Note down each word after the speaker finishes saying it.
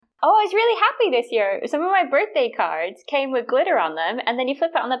I was really happy this year. Some of my birthday cards came with glitter on them, and then you flip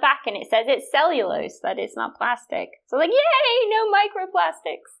it on the back and it says it's cellulose, that it's not plastic. So like, yay, no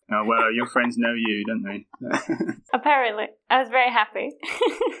microplastics. Oh, well, your friends know you, don't they? Apparently. I was very happy.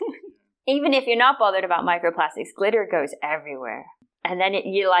 Even if you're not bothered about microplastics, glitter goes everywhere. And then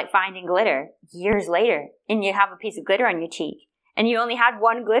you're like finding glitter years later, and you have a piece of glitter on your cheek, and you only had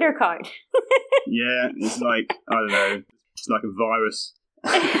one glitter card. Yeah, it's like, I don't know, it's like a virus.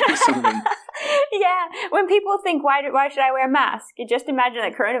 Yeah, when people think, why should I wear a mask? You just imagine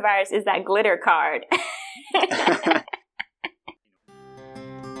that coronavirus is that glitter card.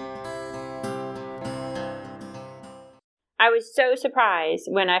 I was so surprised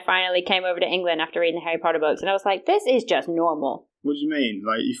when I finally came over to England after reading the Harry Potter books, and I was like, this is just normal. What do you mean?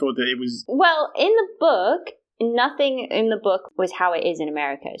 Like, you thought that it was... Well, in the book, nothing in the book was how it is in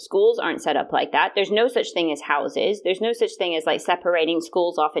America. Schools aren't set up like that. There's no such thing as houses. There's no such thing as like separating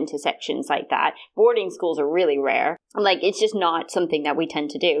schools off into sections like that. Boarding schools are really rare. Like, it's just not something that we tend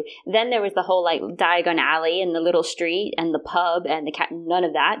to do. Then there was the whole like Diagon Alley and the little street and the pub and the cat. None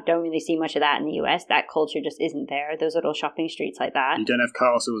of that. Don't really see much of that in the US. That culture just isn't there. Those little shopping streets like that. You don't have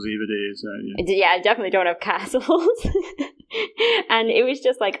castles either, do you? So, yeah, I definitely don't have castles. And it was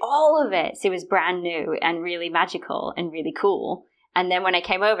just like all of it. So it was brand new and really magical and really cool. And then when I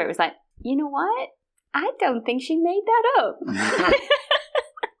came over, it was like, you know what? I don't think she made that up.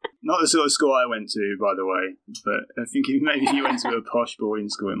 Not the sort of school I went to, by the way. But I think maybe if you went to a posh boarding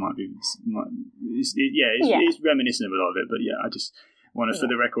school, it might be... It's reminiscent of a lot of it. But yeah, I just want to, for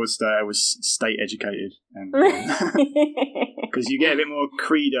the record, say I was state educated. Because you get a bit more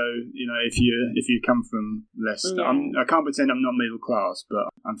credo, you know, if you come from less... Yeah. I can't pretend I'm not middle class, but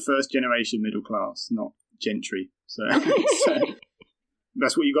I'm first generation middle class, not gentry. So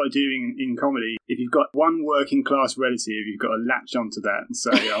that's what you've got to do in comedy. If you've got one working class relative, you've got to latch onto that and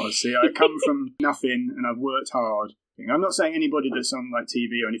say, oh, see, I come from nothing and I've worked hard. I'm not saying anybody that's on like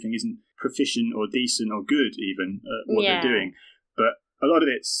TV or anything isn't proficient or decent or good even at what they're doing, but a lot of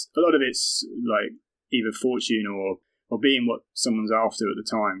it's like either fortune or being what someone's after at the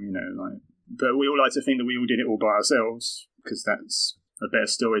time, you know. Like, but we all like to think that we all did it all by ourselves because that's a better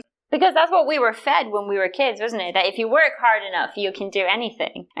story. Because that's what we were fed when we were kids, wasn't it? That if you work hard enough, you can do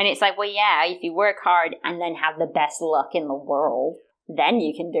anything. And it's like, well, yeah, if you work hard and then have the best luck in the world, then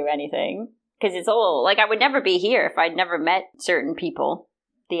you can do anything. Because it's all, like, I would never be here if I'd never met certain people.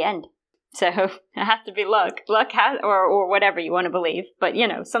 The end. So it has to be luck. Luck has, or whatever you want to believe. But, you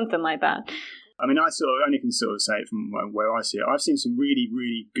know, something like that. I mean, I only can sort of say it from where I see it. I've seen some really,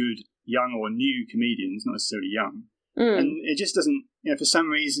 really good young or new comedians, not necessarily young. And it just doesn't, you know, for some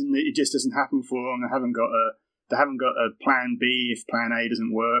reason it just doesn't happen for them. They haven't got a plan B if plan A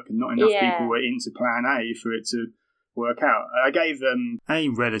doesn't work, and not enough people were into plan A for it to work out. I gave a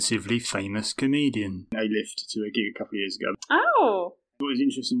relatively famous comedian a lift to a gig a couple of years ago. Oh. What was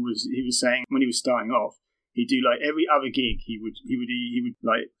interesting was he was saying when he was starting off, he'd do like every other gig. He would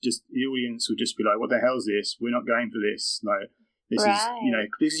like just the audience would just be like, "What the hell's this? We're not going for this." Like this is, you know,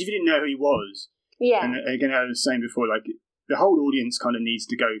 because if you didn't know who he was. Yeah. And again, I was saying before, like, the whole audience kind of needs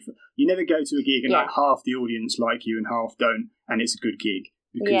to go for... You never go to a gig and, like, half the audience like you and half don't, and it's a good gig.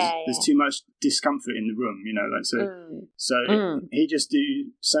 Because there's too much discomfort in the room, you know, like, so he just do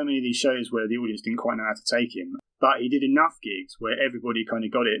so many of these shows where the audience didn't quite know how to take him. But he did enough gigs where everybody kind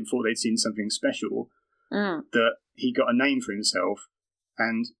of got it and thought they'd seen something special that he got a name for himself.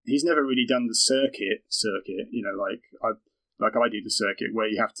 And he's never really done the circuit, you know, like I do the circuit where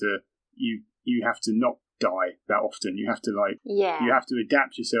you have to not die that often. You have to you have to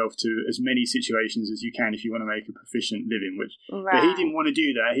adapt yourself to as many situations as you can if you want to make a proficient living. But he didn't want to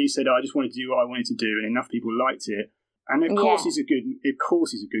do that. He said, I just wanted to do what I wanted to do, and enough people liked it. And of course, he's a good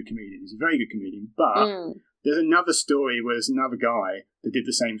comedian. He's a very good comedian. But there's another story where there's another guy that did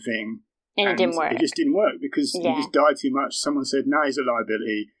the same thing, and it didn't work. It just didn't work because he just died too much. Someone said, "No, he's a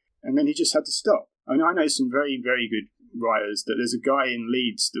liability," and then he just had to stop. I mean, I know some very, very good writers. That there's a guy in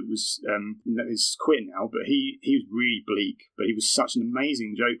Leeds that was that is quit now, but he was really bleak, but he was such an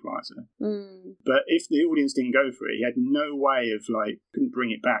amazing joke writer. But if the audience didn't go for it, he had no way of couldn't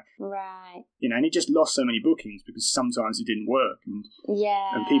bring it back, right? You know, and he just lost so many bookings because sometimes it didn't work, and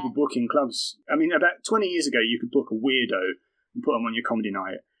people booking clubs. I mean, about 20 years ago, you could book a weirdo and put them on your comedy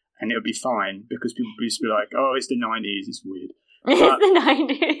night, and it would be fine because people would just be like, "Oh, it's the 90s, it's weird." It's the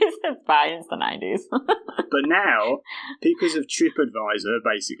 90s. It's fine. It's the 90s. But now, because of TripAdvisor,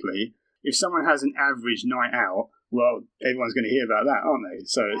 basically, if someone has an average night out, well, everyone's going to hear about that, aren't they?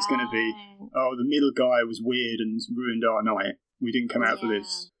 So it's going to be, oh, the middle guy was weird and ruined our night. We didn't come out for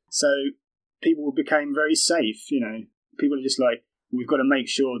this. So people became very safe, you know. People are just like, we've got to make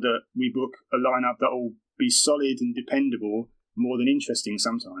sure that we book a lineup that will be solid and dependable more than interesting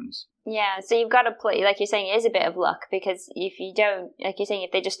sometimes. Yeah, so you've got to play, like you're saying, it is a bit of luck, because if you don't, like you're saying,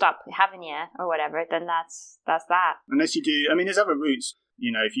 if they just stop having you or whatever, then that's that. Unless you do, I mean, there's other routes,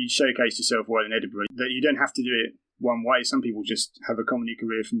 if you showcase yourself well in Edinburgh, that you don't have to do it one way. Some people just have a comedy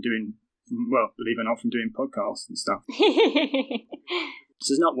career from doing, well, believe it or not, from doing podcasts and stuff. So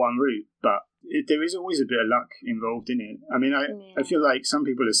there's not one route, but there is always a bit of luck involved in it. I mean, I feel like some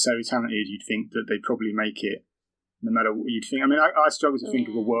people are so talented, you'd think that they'd probably make it no matter what you'd think. I mean, I struggle to think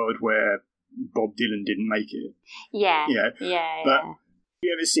of a world where Bob Dylan didn't make it. Yeah. But have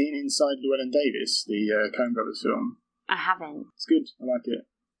you ever seen Inside Llewellyn Davis, the Coen Brothers film? I haven't. It's good. I like it.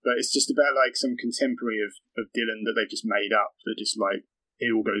 But it's just about like some contemporary of Dylan that they've just made up that just like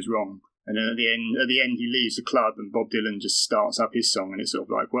it all goes wrong. And then at the end, he leaves the club, and Bob Dylan just starts up his song, and it's sort of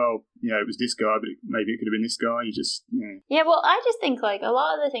like, well, it was this guy, but maybe it could have been this guy. You just, Yeah, well, I just think like a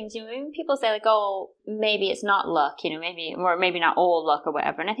lot of the things, when people say like, oh, maybe it's not luck, maybe, or maybe not all luck or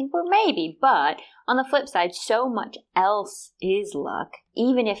whatever. And I think, well, maybe, but on the flip side, so much else is luck.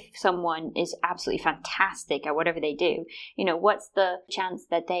 Even if someone is absolutely fantastic at whatever they do, what's the chance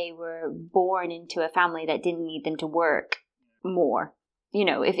that they were born into a family that didn't need them to work more?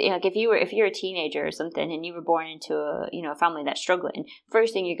 If you're a teenager or something and you were born into a family that's struggling,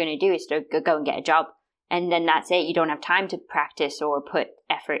 first thing you're going to do is to go and get a job, and then that's it. You don't have time to practice or put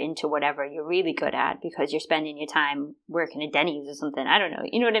effort into whatever you're really good at because you're spending your time working at Denny's or something. I don't know.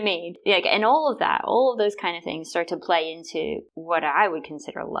 You know what I mean? And all of those kind of things start to play into what I would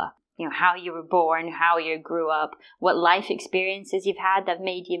consider luck. How you were born, how you grew up, what life experiences you've had that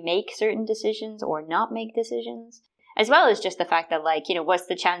made you make certain decisions or not make decisions. As well as just the fact that, what's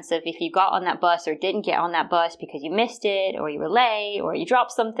the chance of if you got on that bus or didn't get on that bus because you missed it, or you were late, or you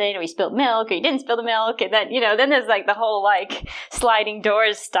dropped something, or you spilled milk, or you didn't spill the milk, and then, then there's the whole, sliding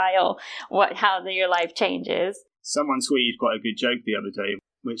doors style, how your life changes. Someone tweeted quite a good joke the other day,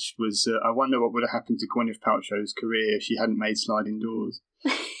 which was, I wonder what would have happened to Gwyneth Paltrow's career if she hadn't made sliding doors.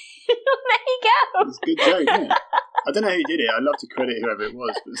 There you go. It's a good joke, isn't it? I don't know who did it. I'd love to credit whoever it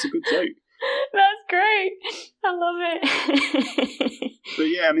was, but it's a good joke. That's great. I love it. But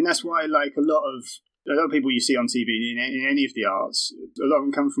yeah, I mean, that's why a lot of people you see on TV in any of the arts, a lot of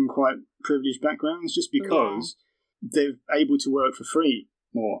them come from quite privileged backgrounds just because they're able to work for free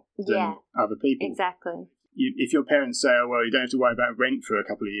more than other people. Exactly. If your parents say, oh, well, you don't have to worry about rent for a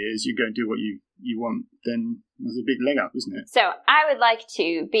couple of years, you go and do what you want, then there's a big leg up, isn't it? So I would like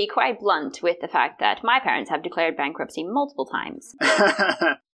to be quite blunt with the fact that my parents have declared bankruptcy multiple times.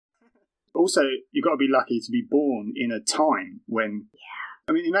 Also, you've got to be lucky to be born in a time when... Yeah.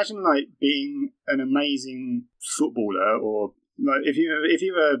 I mean, imagine, being an amazing footballer, or, if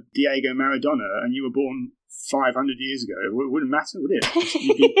you were Diego Maradona and you were born 500 years ago, it wouldn't matter, would it?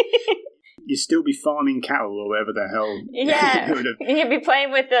 You'd still be farming cattle or whatever the hell. Yeah, you'd be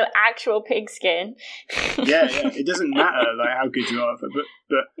playing with the actual pigskin. yeah, it doesn't matter how good you are, but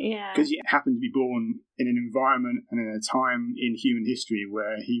because you happen to be born in an environment and in a time in human history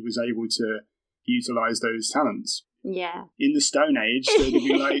where he was able to utilise those talents. Yeah. In the Stone Age, they'd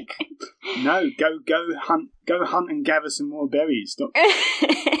be like, no, go hunt and gather some more berries. Stop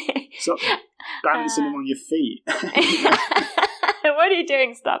balancing them on your feet. What are you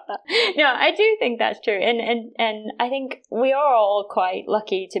doing? Stop that. No, I do think that's true. And I think we are all quite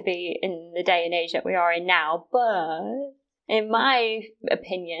lucky to be in the day and age that we are in now. But in my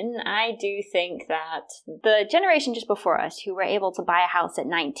opinion, I do think that the generation just before us who were able to buy a house at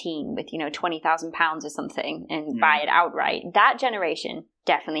 19 with, £20,000 or something and buy it outright, that generation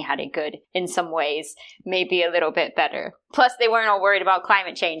definitely had it good in some ways, maybe a little bit better. Plus, they weren't all worried about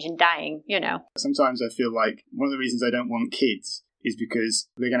climate change and dying, Sometimes I feel like one of the reasons I don't want kids is because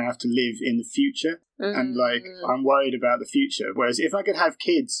they're going to have to live in the future. And, I'm worried about the future. Whereas if I could have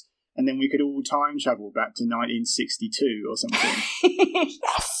kids and then we could all time travel back to 1962 or something.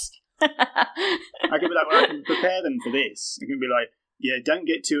 Yes! I could be like, well, I can prepare them for this. I can be like, yeah, don't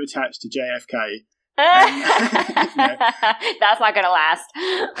get too attached to JFK. That's not going to last.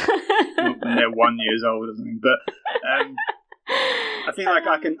 When they're 1 year old or something. But I think I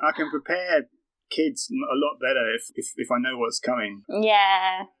can prepare kids a lot better if I know what's coming.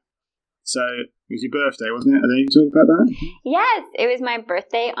 Yeah. So it was your birthday, wasn't it? Are you talking about that? Yes, it was my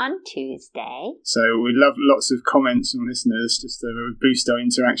birthday on Tuesday. So we'd love lots of comments from listeners just to boost our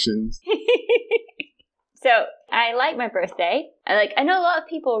interactions. So I like my birthday. I know a lot of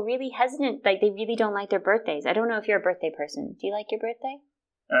people are really hesitant, they really don't like their birthdays. I don't know if you're a birthday person. Do you like your birthday?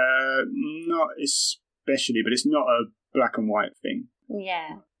 Not especially, but it's not a black and white thing.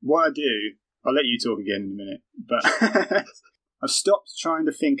 Yeah. What I do, I'll let you talk again in a minute, but I've stopped trying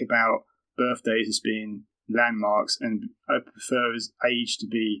to think about birthdays as being landmarks, and I prefer as age to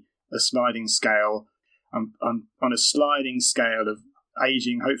be a sliding scale. I'm on a sliding scale of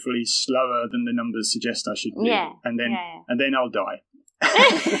aging, hopefully slower than the numbers suggest I should be. Yeah. And then I'll die.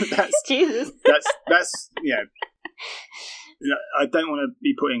 Jesus. That's I don't want to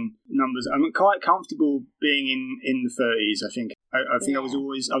be putting numbers. I'm quite comfortable being in the 30s. I think I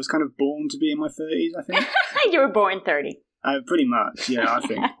was kind of born to be in my 30s. I think you were born 30. Pretty much, yeah. I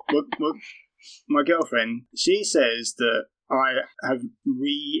think. Well, my girlfriend, she says that I have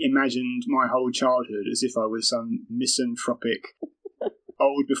reimagined my whole childhood as if I was some misanthropic,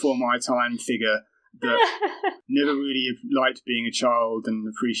 old before my time figure that never really liked being a child and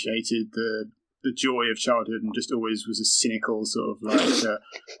appreciated the joy of childhood, and just always was a cynical sort of like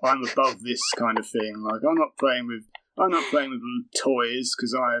I'm above this kind of thing. Like I'm not playing with toys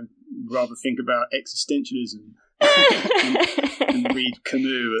because I rather think about existentialism and read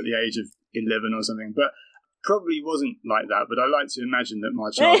Camus at the age of 11 or something. But probably wasn't like that. But I like to imagine that my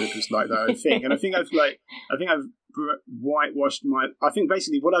childhood was like that. I think I've whitewashed I think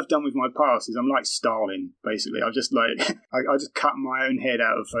basically what I've done with my past is I'm like Stalin, basically. I've just like I just cut my own head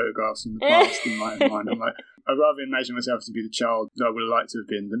out of photographs from the past in my own mind. I'm like, I'd rather imagine myself to be the child that I would have liked to have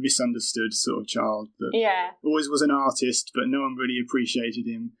been, the misunderstood sort of child that always was an artist but no one really appreciated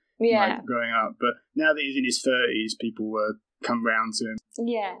him like, growing up. But now that he's in his 30s, people come round to him.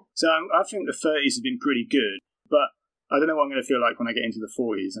 So I think the 30s have been pretty good, but I don't know what I'm going to feel like when I get into the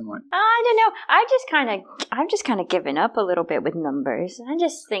 40s. I'm like, I don't know. I've just kind of given up a little bit with numbers. I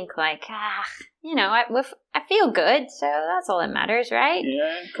just think like, I feel good, so that's all that matters, right?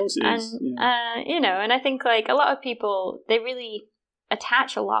 Yeah, of course it is. And I think like a lot of people, they really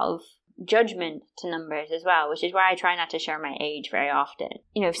attach a lot of judgment to numbers as well, which is why I try not to share my age very often.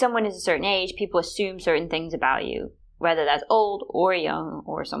 If someone is a certain age, people assume certain things about you, whether that's old or young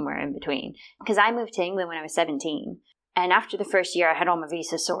or somewhere in between. Because I moved to England when I was 17. And after the first year, I had all my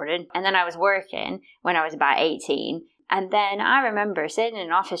visas sorted. And then I was working when I was about 18. And then I remember sitting in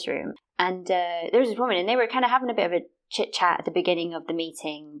an office room. And there was this woman, and they were kind of having a bit of a chit-chat at the beginning of the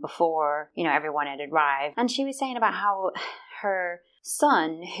meeting before, everyone had arrived. And she was saying about how her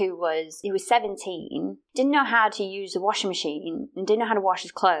son, who was 17, didn't know how to use the washing machine and didn't know how to wash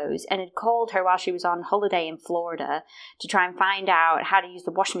his clothes, and had called her while she was on holiday in Florida to try and find out how to use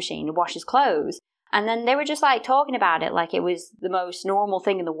the washing machine to wash his clothes. And then they were just like talking about it like it was the most normal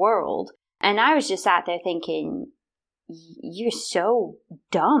thing in the world. And I was just sat there thinking, you're so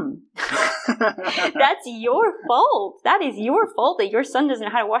dumb. That's your fault. That is your fault that your son doesn't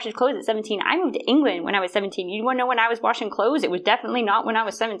know how to wash his clothes at 17. I moved to England when I was 17. You want to know when I was washing clothes? It was definitely not when I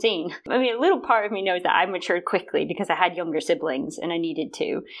was 17. I mean, a little part of me knows that I matured quickly because I had younger siblings and I needed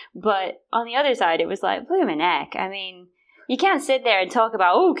to. But on the other side, it was like, blooming heck. I mean, you can't sit there and talk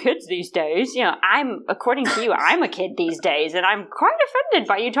about, kids these days. According to you, I'm a kid these days, and I'm quite offended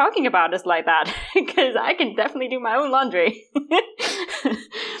by you talking about us like that, because I can definitely do my own laundry.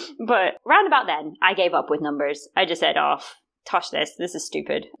 But round about then, I gave up with numbers. I just said, tosh this is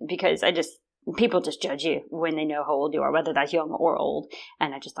stupid, because people just judge you when they know how old you are, whether that's young or old.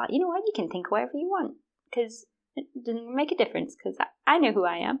 And I just thought, you know what, you can think whatever you want, because it doesn't make a difference, because I know who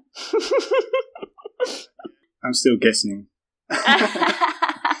I am. I'm still guessing.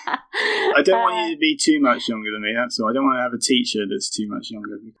 I don't want you to be too much younger than me, that's all. I don't want to have a teacher that's too much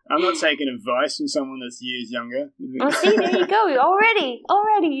younger. I'm not taking advice from someone that's years younger. Well, see, there you go. Already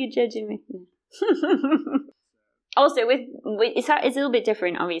you're judging me. Also, it's a little bit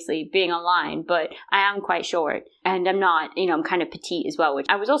different, obviously, being online, but I am quite short, and I'm not, I'm kind of petite as well, which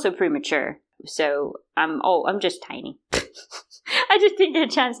I was also premature, so I'm just tiny. I just didn't get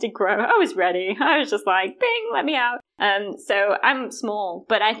a chance to grow. I was ready. I was just like, bing, let me out. So I'm small,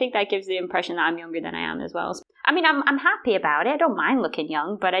 but I think that gives the impression that I'm younger than I am as well. I mean, I'm happy about it. I don't mind looking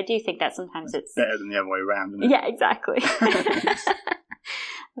young, but I do think that sometimes it's better than the other way around, isn't it? Yeah, exactly.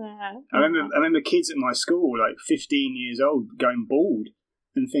 I remember kids at my school, like 15 years old, going bald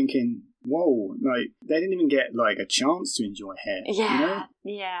and thinking, whoa, like they didn't even get like a chance to enjoy hair. Yeah,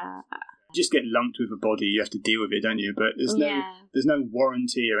 yeah. You just get lumped with a body, you have to deal with it, don't you? But there's no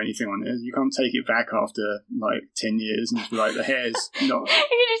warranty or anything on it. You can't take it back after like 10 years and just be like, the hair's not. You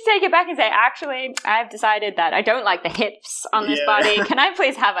can just take it back and say, actually, I've decided that I don't like the hips on this body. Can I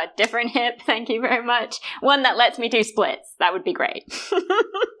please have a different hip? Thank you very much. One that lets me do splits. That would be great.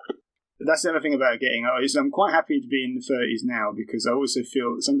 That's the other thing about getting old. Is I'm quite happy to be in the 30s now, because I also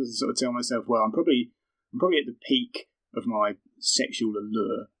feel sometimes I sort of tell myself, well, I'm probably at the peak of my sexual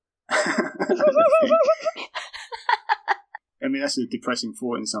allure. I mean, that's a depressing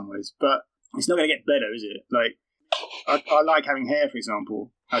thought in some ways, but it's not going to get better, is it? Like, I like having hair, for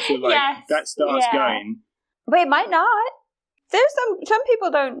example. I feel like that starts going. But it might not. There's some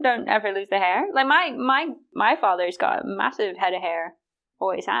people don't ever lose their hair. Like my father's got a massive head of hair.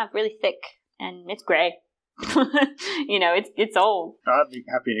 Always have, really thick, and it's grey. It's old. I'd be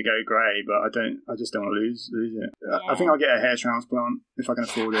happy to go grey, but I just don't want to lose it. Yeah. I think I'll get a hair transplant if I can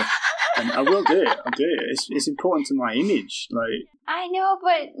afford it. And I will do it. I'll do it. It's important to my image. Like, I know,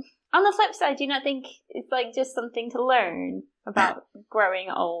 but on the flip side, do you not think it's like just something to learn about growing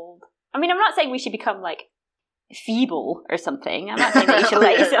old? I mean, I'm not saying we should become like feeble or something. I'm not saying that you should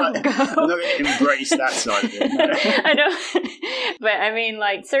let yourself go. I'm not going to embrace that side of it. No. I know. But I mean,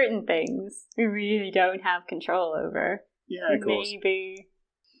 like, certain things we really don't have control over. Yeah, of course. Maybe.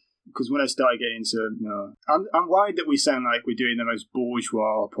 Because when I started getting into, I'm worried that we sound like we're doing the most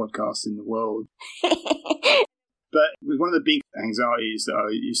bourgeois podcast in the world. But one of the big anxieties that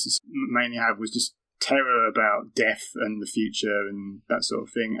I used to mainly have was just terror about death and the future and that sort of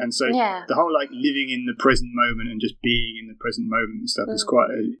thing. And so the whole like living in the present moment and just being in the present moment and stuff is quite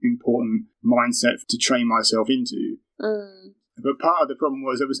an important mindset to train myself into. But part of the problem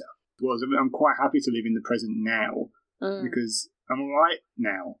was I'm quite happy to live in the present now because I'm all right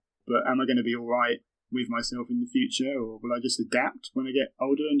now. But am I going to be all right with myself in the future, or will I just adapt when I get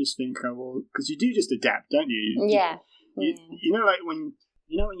older and just think, oh, well, because you do just adapt, don't you? Yeah. You know, like when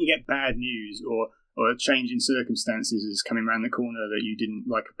you get bad news or a change in circumstances is coming around the corner that you didn't,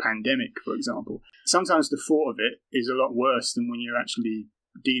 like a pandemic, for example. Sometimes the thought of it is a lot worse than when you're actually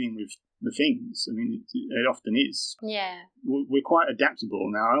dealing with the things. I mean, it often is. Yeah. We're quite adaptable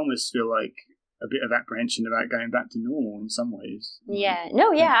now. I almost feel like a bit of apprehension about going back to normal in some ways. Yeah.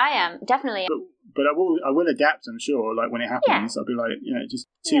 No, yeah, I am. Definitely. But I will adapt, I'm sure. Like when it happens, I'll be like, just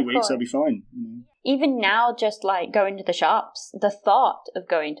 2 weeks, I'll be fine. Even now, just like going to the shops, the thought of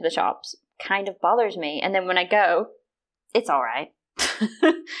going to the shops kind of bothers me. And then when I go, it's all right.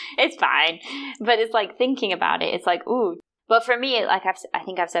 It's fine. But it's like thinking about it, it's like, ooh. But for me, like I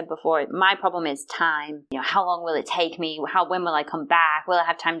think I've said before, my problem is time. How long will it take me? When will I come back? Will I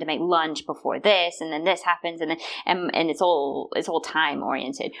have time to make lunch before this? And then this happens, and it's all time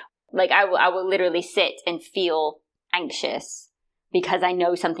oriented. Like I will literally sit and feel anxious because I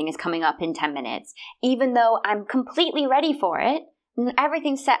know something is coming up in 10 minutes, even though I'm completely ready for it.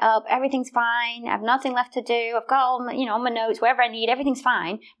 Everything's set up, everything's fine, I have nothing left to do, I've got all my, all my notes, wherever I need, everything's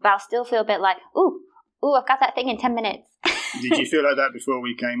fine, but I'll still feel a bit like, ooh, I've got that thing in 10 minutes. Did you feel like that before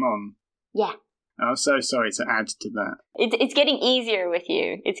we came on? Yeah. I'm so sorry to add to that. It's getting easier with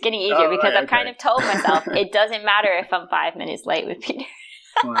you. It's getting easier because I've kind of told myself it doesn't matter if I'm 5 minutes late with Peter.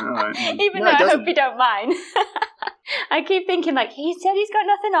 Right. Even though I hope you don't mind. I keep thinking, like, he said he's got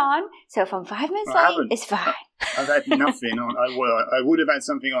nothing on, so if I'm 5 minutes late, it's fine. I've had nothing on. I would have had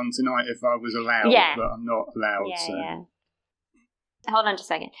something on tonight if I was allowed, but I'm not allowed. Yeah. Hold on just a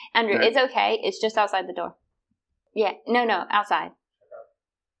second. Andrew, it's okay. It's just outside the door. Yeah. No, outside.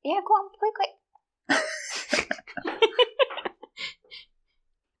 Yeah, go on. Quick.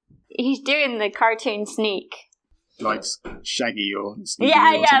 He's doing the cartoon sneak. Like Shaggy or Sneaky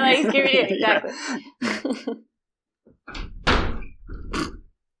like Scooby-Doo, exactly.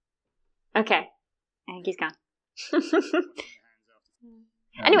 Okay. I think he's gone.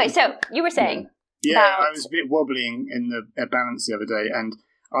 Anyway, so you were saying. Yeah, I was a bit wobbling in the balance the other day, and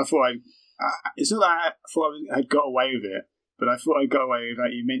I thought it's not that I thought I'd got away with it, but I thought I got away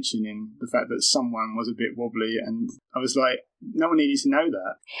without you mentioning the fact that someone was a bit wobbly, and I was like, no one needed to know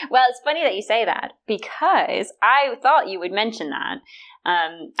that. Well, it's funny that you say that, because I thought you would mention that.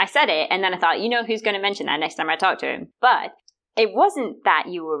 I said it, and then I thought, who's going to mention that next time I talk to him? But it wasn't that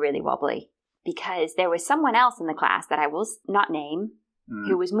you were really wobbly, because there was someone else in the class that I will not name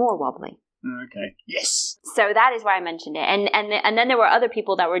who was more wobbly. Okay. Yes. So that is why I mentioned it, and then there were other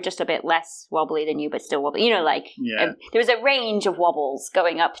people that were just a bit less wobbly than you, but still wobbly. There was a range of wobbles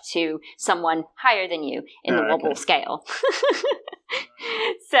going up to someone higher than you in the wobble scale.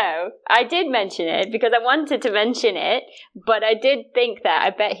 So I did mention it because I wanted to mention it, but I did think that I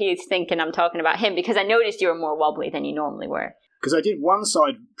bet he's thinking I'm talking about him because I noticed you were more wobbly than you normally were. Because I did one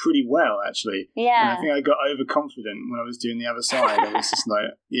side pretty well, actually. Yeah. And I think I got overconfident when I was doing the other side. I was just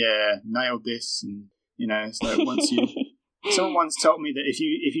like, nailed this. And, it's like someone once told me that if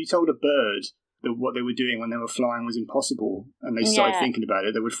you told a bird that what they were doing when they were flying was impossible and they started thinking about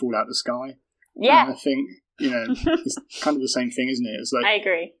it, they would fall out the sky. Yeah. And I think, it's kind of the same thing, isn't it? It's like, I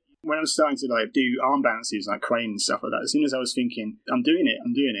agree. When I was starting to like do arm balances, like crane and stuff like that, as soon as I was thinking, I'm doing it,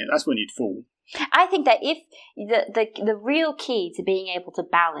 that's when you'd fall. I think that if the real key to being able to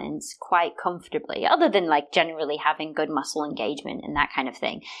balance quite comfortably, other than like generally having good muscle engagement and that kind of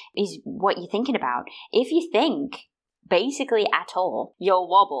thing, is what you're thinking about. If you think basically at all, you'll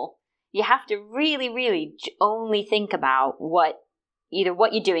wobble. You have to really, really only think about either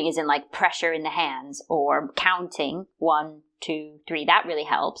what you're doing is in like pressure in the hands or counting 1, 2, 3. That really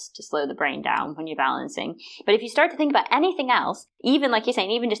helps to slow the brain down when you're balancing. But if you start to think about anything else, even like you're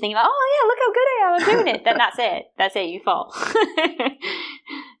saying, even just thinking about, oh yeah, look how good I am, I'm doing it, then that's it. That's it, you fall.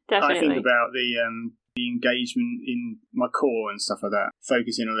 Definitely. I think about the engagement in my core and stuff like that,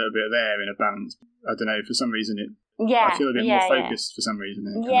 focusing a little bit there in a balance. I don't know, for some reason I feel a bit more focused for some reason.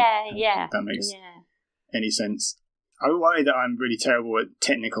 That makes any sense. I worry that I'm really terrible at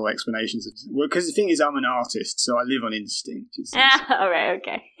technical explanations. Because the thing is, I'm an artist, so I live on instinct. All right,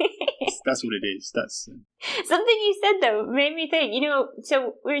 okay. That's what it is. That's something you said though made me think.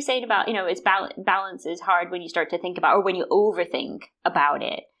 So we were saying about it's balance is hard when you start to think about, or when you overthink about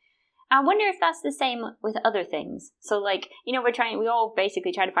it. I wonder if that's the same with other things. So like, we all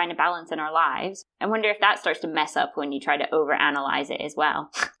basically try to find a balance in our lives. I wonder if that starts to mess up when you try to overanalyze it as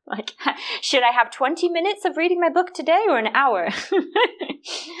well. Like, should I have 20 minutes of reading my book today or an hour?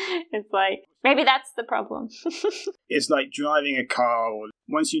 It's like, maybe that's the problem. It's like driving a car, or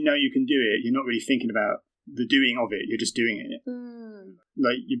once you know you can do it, you're not really thinking about the doing of it, you're just doing it.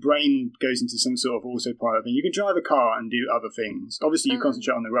 Like your brain goes into some sort of autopilot thing. You can drive a car and do other things. Obviously you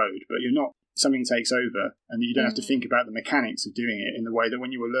concentrate on the road, but something takes over, and you don't have to think about the mechanics of doing it in the way that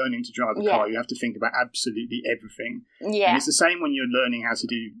when you were learning to drive a car, you have to think about absolutely everything. And it's the same when you're learning how to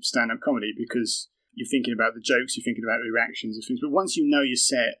do stand-up comedy, because you're thinking about the jokes, you're thinking about the reactions and things, but once you know your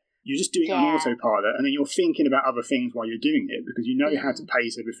set, you're just doing it on autopilot, and then you're thinking about other things while you're doing it, because you know how to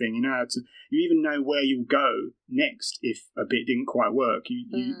pace everything. You even know where you'll go next if a bit didn't quite work. You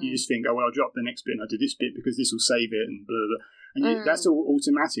just think, oh well, I'll drop the next bit and I'll do this bit because this will save it, and blah blah. And that's all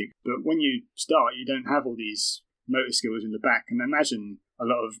automatic. But when you start, you don't have all these motor skills in the back. And imagine a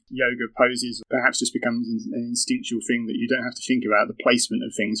lot of yoga poses perhaps just becomes an instinctual thing that you don't have to think about the placement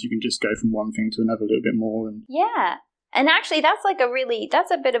of things. You can just go from one thing to another a little bit more. And actually, that's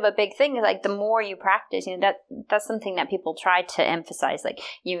a bit of a big thing. Like, the more you practice, that's something that people try to emphasize. Like,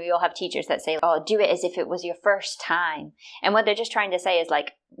 you'll have teachers that say, oh, do it as if it was your first time. And what they're just trying to say is,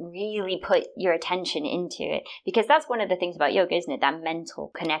 like, really put your attention into it. Because that's one of the things about yoga, isn't it? That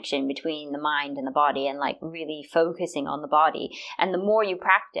mental connection between the mind and the body, and, like, really focusing on the body. And the more you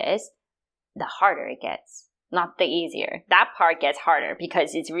practice, the harder it gets. Not the easier. That part gets harder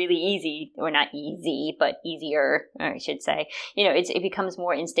because it's really easy, or not easy, but easier, I should say. It becomes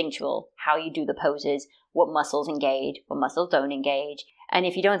more instinctual how you do the poses, what muscles engage, what muscles don't engage. And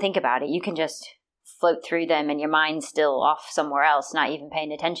if you don't think about it, you can just float through them and your mind's still off somewhere else, not even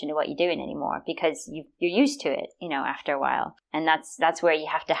paying attention to what you're doing anymore, because you're used to it, after a while. And that's where you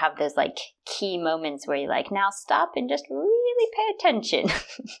have to have those like key moments where you're like, now stop and just really pay attention.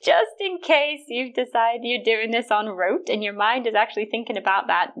 Just in case you've decided you're doing this on rote and your mind is actually thinking about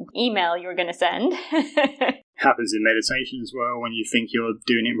that email you're going to send. Happens in meditation as well, when you think you're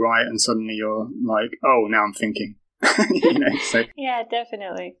doing it right and suddenly you're like, oh, now I'm thinking. So. Yeah,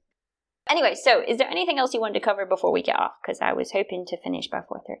 definitely. Anyway, so is there anything else you wanted to cover before we get off? Because I was hoping to finish by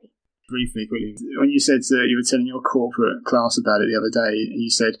 4:30. Briefly, quickly. When you said you were telling your corporate class about it the other day, and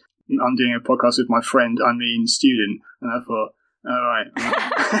you said, I'm doing a podcast with my friend, I mean student, and I thought, all right,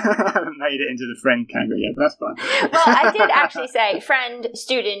 I haven't made it into the friend category yet, but that's fine. Well, I did actually say friend,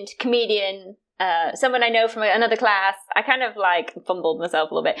 student, comedian, someone I know from another class. I kind of like fumbled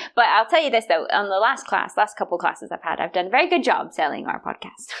myself a little bit. But I'll tell you this though, on the last couple classes I've had, I've done a very good job selling our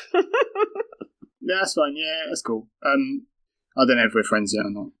podcast. Yeah, that's fine. Yeah, that's cool. I don't know if we're friends yet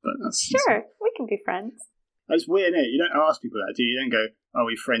or not, but that's... Sure, we can be friends. It's weird, isn't it? You don't ask people that, do you? You don't go, are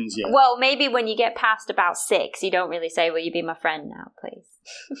we friends yet? Well, maybe when you get past about 6, you don't really say, will you be my friend now, please?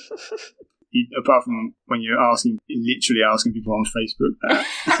 Apart from when you're literally asking people on Facebook that.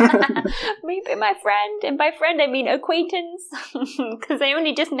 Will you be my friend? And by friend, I mean acquaintance, because I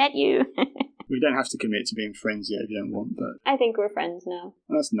only just met you. We don't have to commit to being friends yet if you don't want, but... I think we're friends now.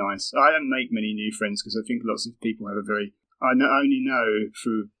 That's nice. I don't make many new friends because I think lots of people have a very... I only know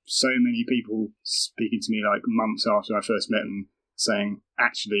through so many people speaking to me like months after I first met them saying,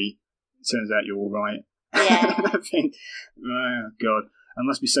 actually, it turns out you're all right. Yeah. I think, oh, God, I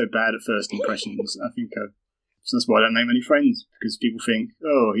must be so bad at first impressions. I think so that's why I don't make many friends, because people think,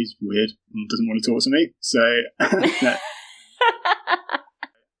 oh, he's weird and doesn't want to talk to me. So, no.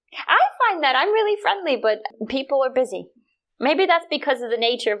 I find that I'm really friendly, but people are busy. Maybe that's because of the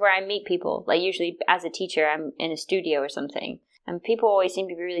nature of where I meet people. Like usually as a teacher, I'm in a studio or something. And people always seem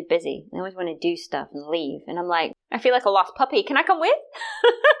to be really busy. They always want to do stuff and leave. And I'm like, I feel like a lost puppy. Can I come with?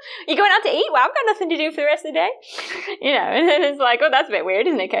 You going out to eat? Well, I've got nothing to do for the rest of the day. And then it's like, oh, that's a bit weird,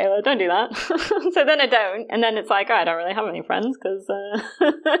 isn't it, Kayla? Don't do that. So then I don't. And then it's like, oh, I don't really have any friends because, I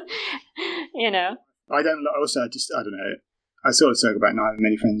don't know. I sort of talk about not having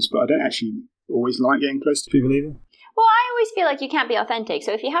many friends, but I don't actually always like getting close to people either. Well, I always feel like you can't be authentic.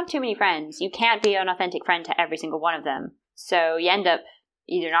 So if you have too many friends, you can't be an authentic friend to every single one of them. So you end up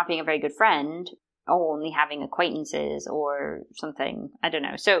either not being a very good friend or only having acquaintances or something. I don't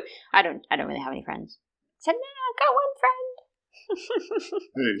know. So I don't really have any friends. So no, I've got one friend.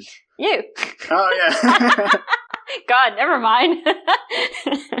 Who? You. Oh, yeah. God, never mind.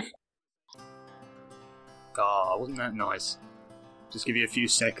 Wasn't that nice? Just give you a few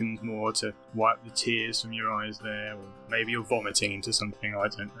seconds more to wipe the tears from your eyes there, or maybe you're vomiting into something, I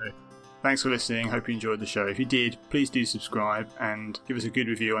don't know. Thanks for listening, hope you enjoyed the show. If you did, please do subscribe and give us a good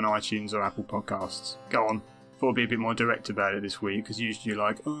review on iTunes or Apple Podcasts. Go on, thought I'd be a bit more direct about it this week, because usually you're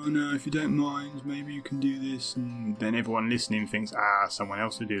like, oh no, if you don't mind, maybe you can do this, and then everyone listening thinks, someone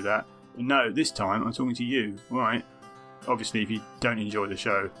else will do that. But no, this time I'm talking to you, alright? Obviously, if you don't enjoy the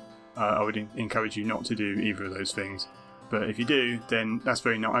show, I would encourage you not to do either of those things. But if you do, then that's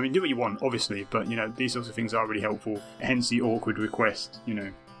very nice. I mean, do what you want, obviously, but, these sorts of things are really helpful. Hence the awkward request,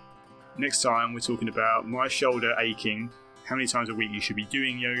 Next time, we're talking about my shoulder aching, how many times a week you should be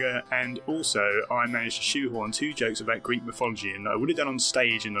doing yoga, and also I managed to shoehorn 2 jokes about Greek mythology, and I would have done on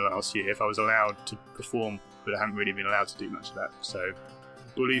stage in the last year if I was allowed to perform, but I haven't really been allowed to do much of that, so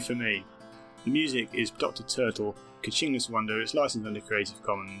bully for me. The music is Dr. Turtle, Kachingless Wonder, it's licensed under Creative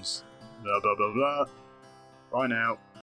Commons, blah blah blah blah. Bye now.